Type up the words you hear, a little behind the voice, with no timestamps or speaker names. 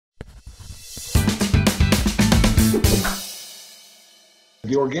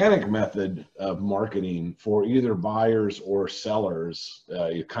The organic method of marketing for either buyers or sellers,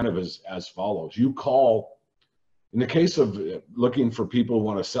 it kind of is as follows. You call, in the case of looking for people who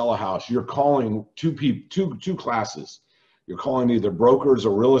want to sell a house, you're calling two classes. You're calling either brokers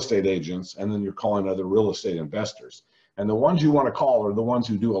or real estate agents, and then you're calling other real estate investors. And the ones you want to call are the ones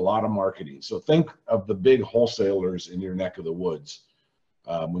who do a lot of marketing. So think of the big wholesalers in your neck of the woods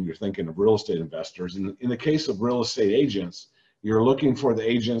when you're thinking of real estate investors. In the case of real estate agents, you're looking for the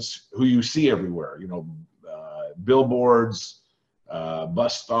agents who you see everywhere, billboards,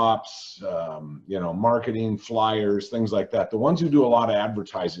 bus stops, marketing, flyers, things like that. The ones who do a lot of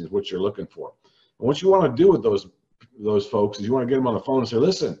advertising is what you're looking for. And what you want to do with those folks is you want to get them on the phone and say,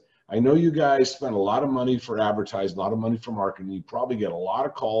 listen, I know you guys spend a lot of money for advertising, a lot of money for marketing. You probably get a lot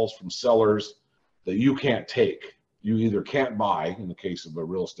of calls from sellers that you can't take. You either can't buy, in the case of a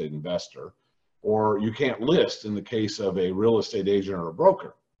real estate investor, or you can't list in the case of a real estate agent or a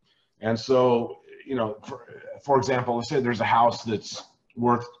broker. And so, for example, let's say there's a house that's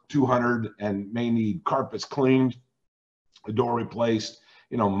worth $200 and may need carpets cleaned, a door replaced,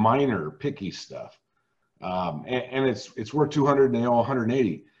 minor picky stuff. And it's worth $200 and they owe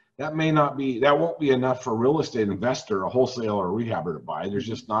 $180. That won't be enough for a real estate investor, a wholesaler, or a rehabber to buy. There's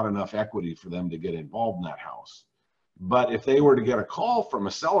just not enough equity for them to get involved in that house. But if they were to get a call from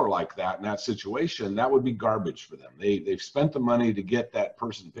a seller like that in that situation, that would be garbage for them. They've spent the money to get that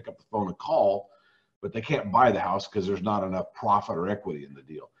person to pick up the phone and call, but they can't buy the house because there's not enough profit or equity in the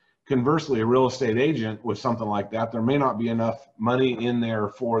deal. Conversely, a real estate agent with something like that, there may not be enough money in there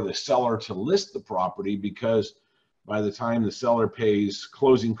for the seller to list the property, because by the time the seller pays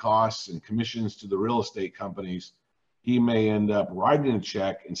closing costs and commissions to the real estate companies, he may end up writing a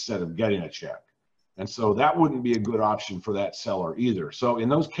check instead of getting a check. And so that wouldn't be a good option for that seller either. So in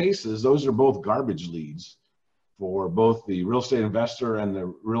those cases, those are both garbage leads for both the real estate investor and the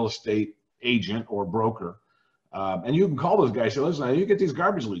real estate agent or broker. And you can call those guys and say, listen, you get these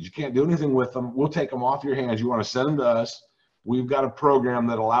garbage leads. You can't do anything with them. We'll take them off your hands. You want to send them to us. We've got a program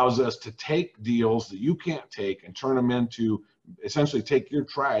that allows us to take deals that you can't take and turn them into, essentially take your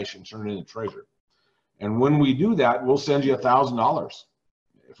trash and turn it into treasure. And when we do that, we'll send you $1,000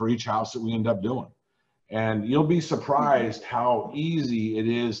 for each house that we end up doing. And you'll be surprised how easy it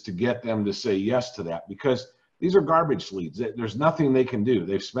is to get them to say yes to that, because these are garbage leads. There's nothing they can do.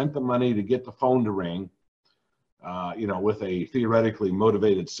 They've spent the money to get the phone to ring, with a theoretically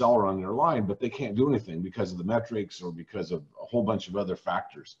motivated seller on their line, but they can't do anything because of the metrics or because of a whole bunch of other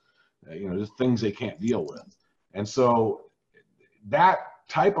factors, just things they can't deal with. And so that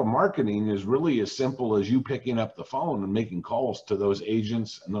type of marketing is really as simple as you picking up the phone and making calls to those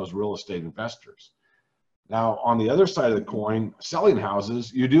agents and those real estate investors. Now, on the other side of the coin, selling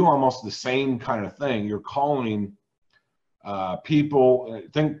houses, you do almost the same kind of thing. You're calling people.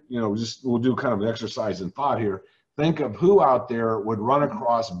 We'll do kind of an exercise in thought here. Think of who out there would run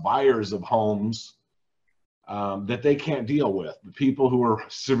across buyers of homes that they can't deal with, the people who are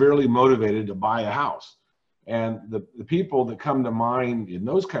severely motivated to buy a house. And the people that come to mind in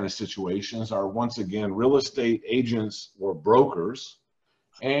those kind of situations are, once again, real estate agents or brokers.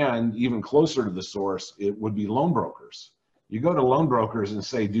 And even closer to the source, it would be loan brokers. You go to loan brokers and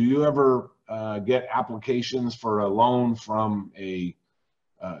say, do you ever get applications for a loan from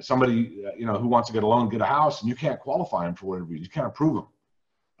somebody who wants to get a loan, get a house, and you can't qualify them for whatever reason, you can't approve them.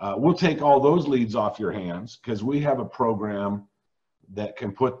 We'll take all those leads off your hands, because we have a program that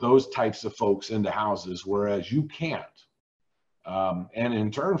can put those types of folks into houses, whereas you can't. And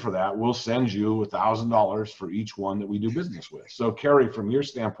in turn for that, we'll send you $1,000 for each one that we do business with. So Carrie, from your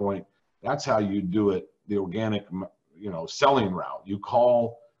standpoint, that's how you do it, the organic, selling route. You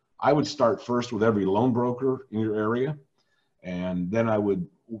call. I would start first with every loan broker in your area, and then I would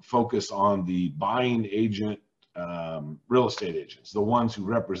focus on the buying agent, real estate agents, the ones who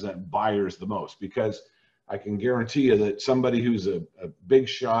represent buyers the most, because I can guarantee you that somebody who's a big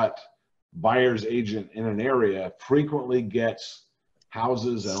shot buyer's agent in an area frequently gets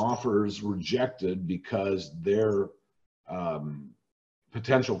houses and offers rejected because their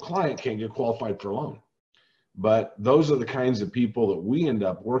potential client can't get qualified for a loan. But those are the kinds of people that we end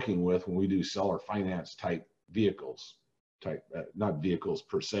up working with when we do seller finance type vehicles, not vehicles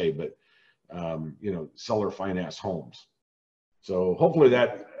per se, but seller finance homes. So hopefully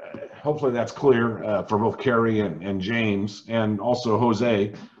that's clear for both Carrie and James, and also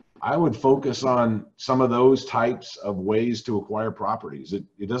Jose. I would focus on some of those types of ways to acquire properties.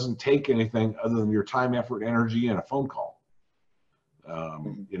 It doesn't take anything other than your time, effort, energy, and a phone call.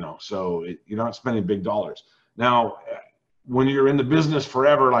 So you're not spending big dollars. Now, when you're in the business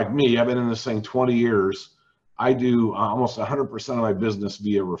forever, like me, I've been in this thing 20 years. I do almost 100% of my business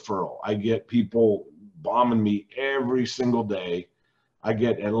via referral. I get people bombing me every single day. I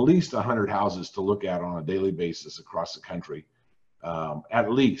get at least 100 houses to look at on a daily basis across the country.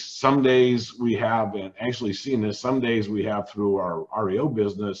 At least. Some days we have, and actually seen this, some days we have through our REO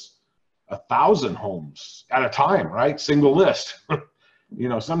business 1,000 homes at a time, right? Single list. You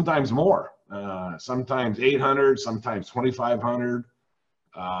know, sometimes more, sometimes 800, sometimes 2,500.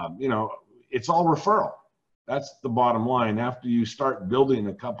 You know, it's all referral. That's the bottom line. After you start building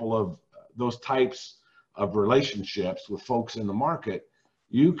a couple of those types of relationships with folks in the market,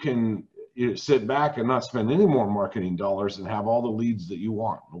 you can sit back and not spend any more marketing dollars and have all the leads that you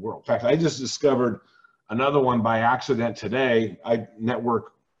want in the world. In fact, I just discovered another one by accident today. I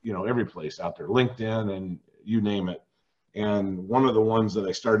network, you know, every place out there, LinkedIn and you name it. And one of the ones that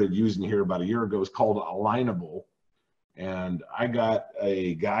I started using here about a year ago is called Alignable. And I got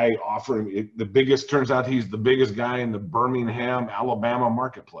a guy offering the biggest, turns out he's the biggest guy in the Birmingham, Alabama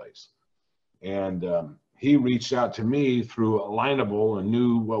marketplace. And he reached out to me through Alignable and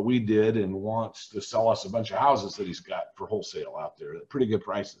knew what we did and wants to sell us a bunch of houses that he's got for wholesale out there at pretty good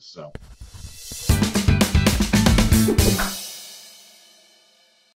prices. So